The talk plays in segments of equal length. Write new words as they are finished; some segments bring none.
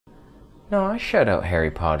No, I shout out Harry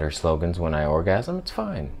Potter slogans when I orgasm, it's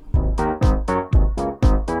fine.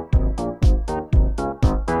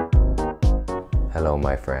 Hello,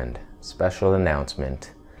 my friend. Special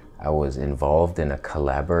announcement. I was involved in a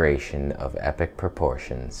collaboration of epic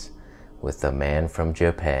proportions with a man from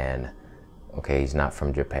Japan. Okay, he's not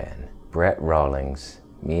from Japan. Brett Rawlings.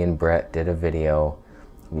 Me and Brett did a video,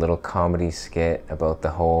 a little comedy skit about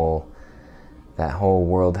that whole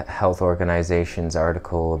World Health Organization's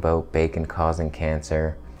article about bacon causing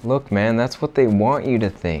cancer. Look, man, that's what they want you to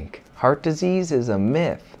think. Heart disease is a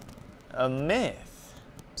myth. A myth?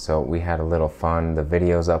 So we had a little fun. The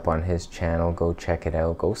video's up on his channel. Go check it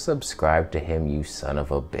out. Go subscribe to him, you son of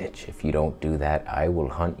a bitch. If you don't do that, I will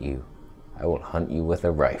hunt you. I will hunt you with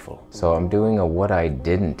a rifle. So I'm doing a what I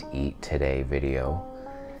didn't eat today video.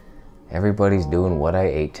 Everybody's doing what I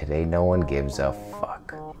ate today. No one gives a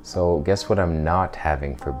fuck. So guess what I'm not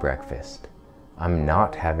having for breakfast? I'm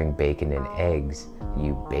not having bacon and eggs,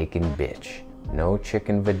 you bacon bitch. No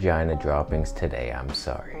chicken vagina droppings today, I'm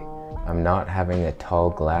sorry. I'm not having a tall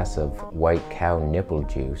glass of white cow nipple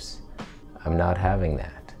juice. I'm not having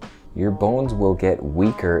that. Your bones will get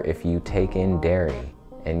weaker if you take in dairy.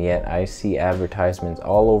 And yet I see advertisements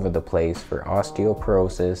all over the place for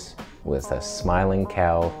osteoporosis with a smiling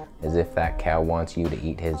cow as if that cow wants you to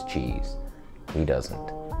eat his cheese. He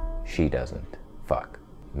doesn't. She doesn't. Fuck.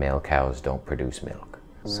 Male cows don't produce milk.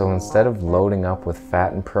 So instead of loading up with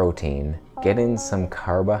fat and protein, get in some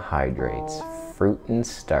carbohydrates. Fruit and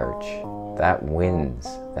starch. That wins.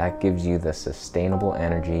 That gives you the sustainable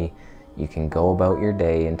energy. You can go about your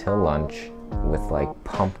day until lunch with like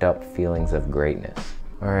pumped up feelings of greatness.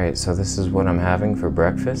 Alright, so this is what I'm having for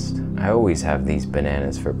breakfast. I always have these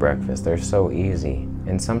bananas for breakfast. They're so easy.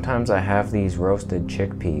 And sometimes I have these roasted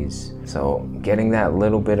chickpeas. So getting that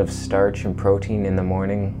little bit of starch and protein in the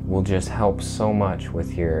morning will just help so much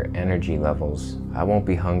with your energy levels. I won't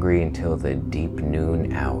be hungry until the deep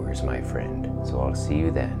noon hours, my friend. So I'll see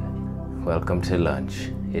you then. Welcome to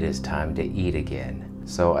lunch. It is time to eat again.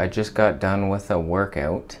 So I just got done with a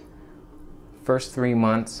workout. First 3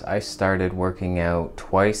 months, I started working out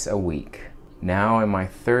twice a week. Now in my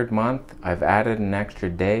 3rd month, I've added an extra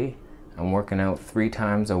day. I'm working out 3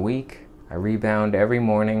 times a week. I rebound every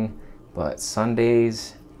morning, but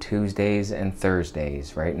Sundays, Tuesdays, and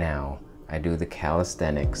Thursdays right now, I do the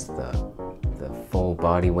calisthenics, the full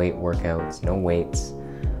body weight workouts, no weights.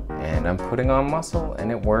 And I'm putting on muscle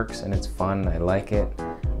and it works and it's fun, I like it.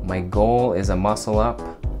 My goal is a muscle up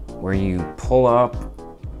where you pull up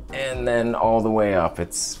and then all the way up.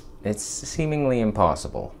 It's seemingly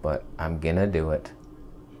impossible, but I'm gonna do it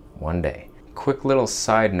one day. Quick little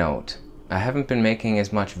side note, I haven't been making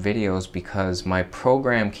as much videos because my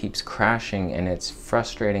program keeps crashing and it's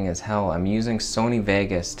frustrating as hell. I'm using Sony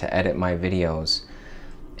Vegas to edit my videos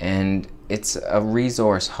and it's a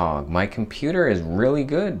resource hog. My computer is really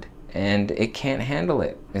good and it can't handle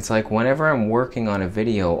it. It's like whenever I'm working on a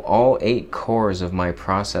video, all 8 cores of my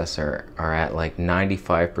processor are at like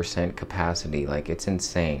 95% capacity. Like, it's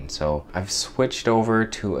insane. So I've switched over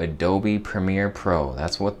to Adobe Premiere Pro.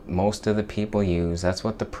 That's what most of the people use. That's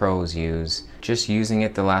what the pros use. Just using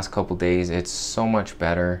it the last couple days, it's so much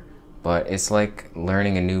better. But it's like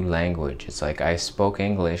learning a new language. It's like I spoke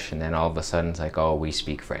English and then all of a sudden it's like, oh, we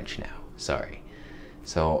speak French now. Sorry.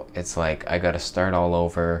 So it's like I gotta start all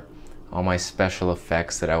over. All my special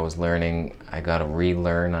effects that I was learning, I gotta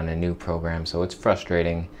relearn on a new program, so it's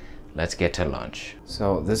frustrating. Let's get to lunch.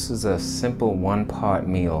 So this is a simple 1-pot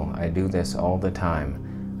meal. I do this all the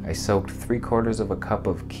time. I soaked 3/4 of a cup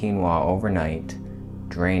of quinoa overnight,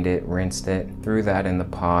 drained it, rinsed it, threw that in the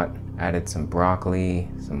pot, added some broccoli,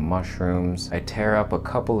 some mushrooms. I tear up a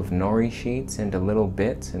couple of nori sheets into little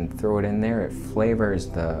bits and throw it in there. It flavors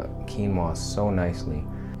the quinoa so nicely.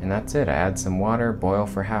 And that's it. I add some water, boil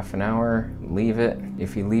for half an hour, leave it.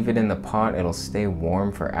 If you leave it in the pot, it'll stay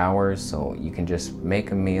warm for hours, so you can just make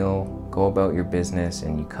a meal, go about your business,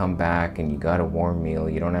 and you come back and you got a warm meal.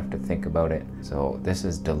 You don't have to think about it. So this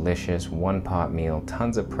is delicious 1-pot meal,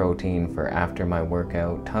 tons of protein for after my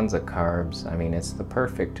workout, tons of carbs. I mean, it's the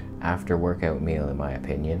perfect after workout meal in my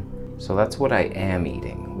opinion. So that's what I am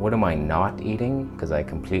eating. What am I not eating? Because I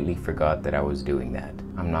completely forgot that I was doing that.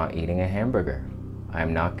 I'm not eating a hamburger.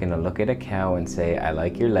 I'm not gonna look at a cow and say, I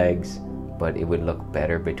like your legs, but it would look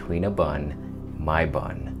better between a bun, my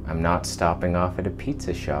bun. I'm not stopping off at a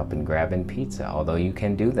pizza shop and grabbing pizza, although you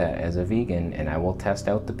can do that as a vegan, and I will test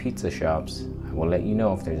out the pizza shops. I will let you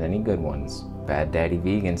know if there's any good ones. Bad Daddy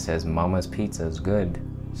Vegan says Mama's Pizza is good.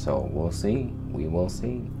 So we'll see, we will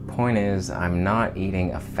see. Point is, I'm not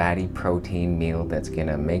eating a fatty protein meal that's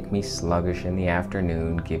gonna make me sluggish in the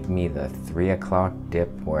afternoon, give me the 3 o'clock dip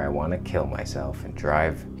where I wanna kill myself and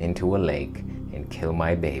drive into a lake and kill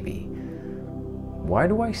my baby. Why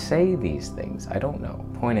do I say these things? I don't know.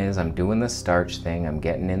 Point is, I'm doing the starch thing, I'm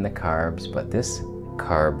getting in the carbs, but this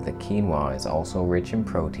carb, the quinoa, is also rich in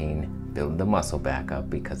protein. Build the muscle back up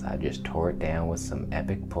because I just tore it down with some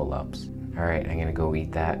epic pull-ups. All right, I'm gonna go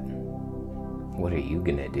eat that. What are you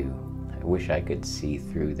gonna do? I wish I could see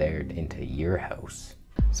through there into your house.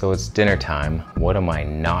 So it's dinner time. What am I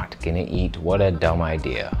not gonna eat? What a dumb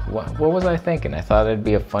idea. What was I thinking? I thought it'd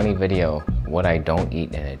be a funny video, what I don't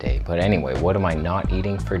eat in a day. But anyway, what am I not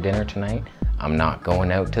eating for dinner tonight? I'm not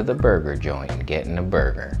going out to the burger joint and getting a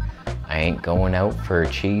burger. I ain't going out for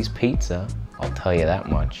cheese pizza, I'll tell you that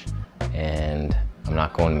much. And I'm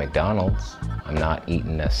not going to McDonald's. I'm not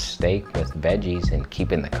eating a steak with veggies and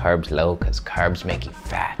keeping the carbs low because carbs make you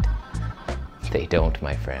fat. They don't,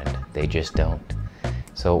 my friend. They just don't.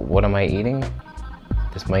 So what am I eating?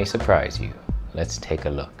 This may surprise you. Let's take a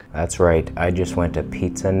look. That's right, I just went to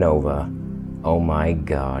Pizza Nova. Oh my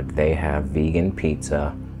God, they have vegan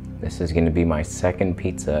pizza. This is gonna be my second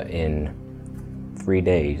pizza in 3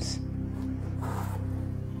 days.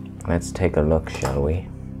 Let's take a look, shall we?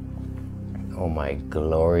 Oh my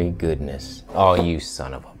glory goodness. Oh, you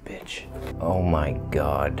son of a bitch. Oh my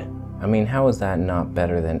God. I mean, how is that not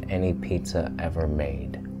better than any pizza ever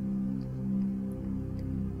made?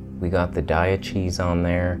 We got the Daiya cheese on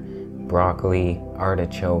there, broccoli,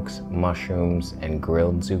 artichokes, mushrooms, and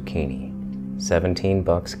grilled zucchini. 17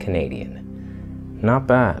 bucks Canadian. Not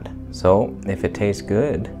bad. So, if it tastes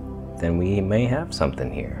good, then we may have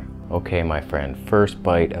something here. Okay, my friend, first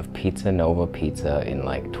bite of Pizza Nova pizza in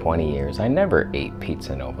like 20 years. I never ate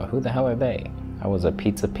Pizza Nova. Who the hell are they? I was a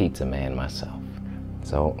pizza man myself.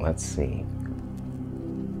 So, let's see.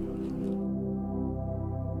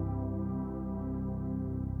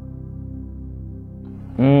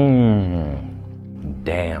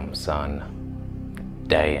 Damn, son.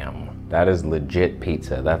 Damn. That is legit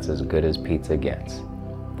pizza. That's as good as pizza gets.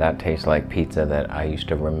 That tastes like pizza that I used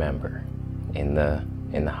to remember in the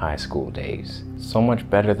high school days. So much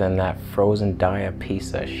better than that frozen Daiya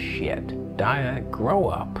piece of shit. Daiya, grow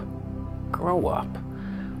up. Grow up.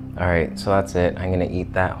 All right, so that's it. I'm gonna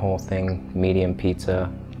eat that whole thing, medium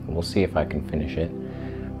pizza. We'll see if I can finish it.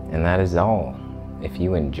 And that is all. If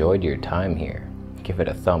you enjoyed your time here, give it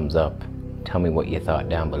a thumbs up. Tell me what you thought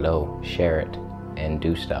down below. Share it and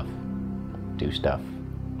do stuff. Do stuff.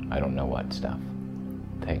 I don't know what stuff.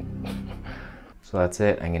 So that's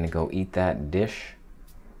it. I'm gonna go eat that dish.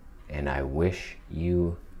 And I wish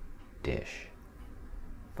you dish.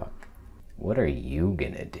 Fuck. What are you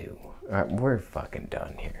gonna do? We're fucking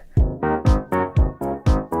done here.